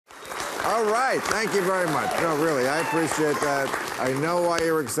All right, thank you very much. No, really, I appreciate that. I know why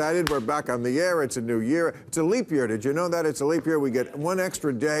you're excited. We're back on the air. It's a new year. It's a leap year. Did you know that? It's a leap year. We get one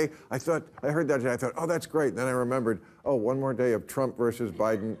extra day. I heard that today. I thought, oh, that's great. And then I remembered, oh, one more day of Trump versus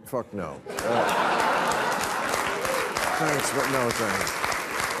Biden. Fuck no. Thanks, but no thanks.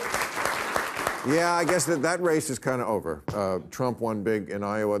 Yeah, I guess that race is kind of over. Trump won big in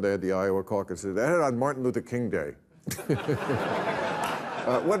Iowa. They had the Iowa caucuses. They had it on Martin Luther King Day.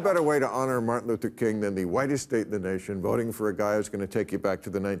 What better way to honor Martin Luther King than the whitest state in the nation, voting for a guy who's going to take you back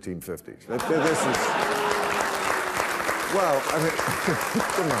to the 1950s? This is... Well, I mean,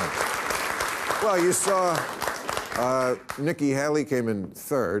 come on. Well, you saw Nikki Haley came in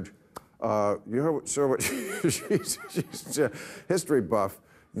third. You saw what she's a history buff,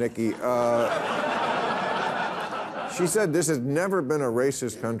 Nikki. She said this has never been a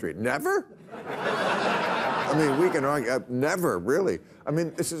racist country. Never? I mean, we can argue, never, really. I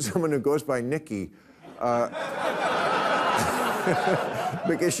mean, this is someone who goes by Nikki.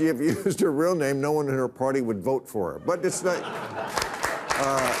 Because if she used her real name, no one in her party would vote for her. But it's not...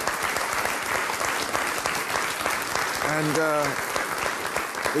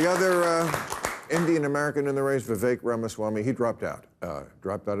 the other Indian American in the race, Vivek Ramaswamy, he dropped out.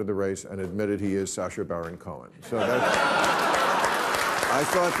 Dropped out of the race and admitted he is Sacha Baron Cohen. So that's... I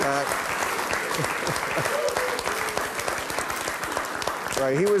thought that...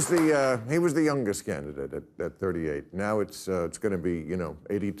 Right, he was the youngest candidate at 38. Now it's going to be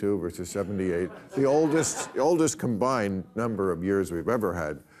 82 versus 78. The oldest combined number of years we've ever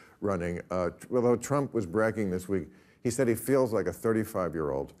had running. Although Trump was bragging this week, he said he feels like a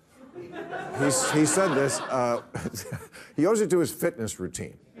 35-year-old. He said this. He owes it to his fitness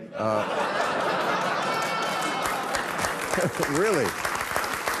routine. Really.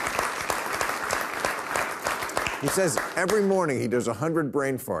 He says every morning he does 100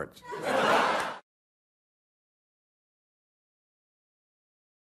 brain farts.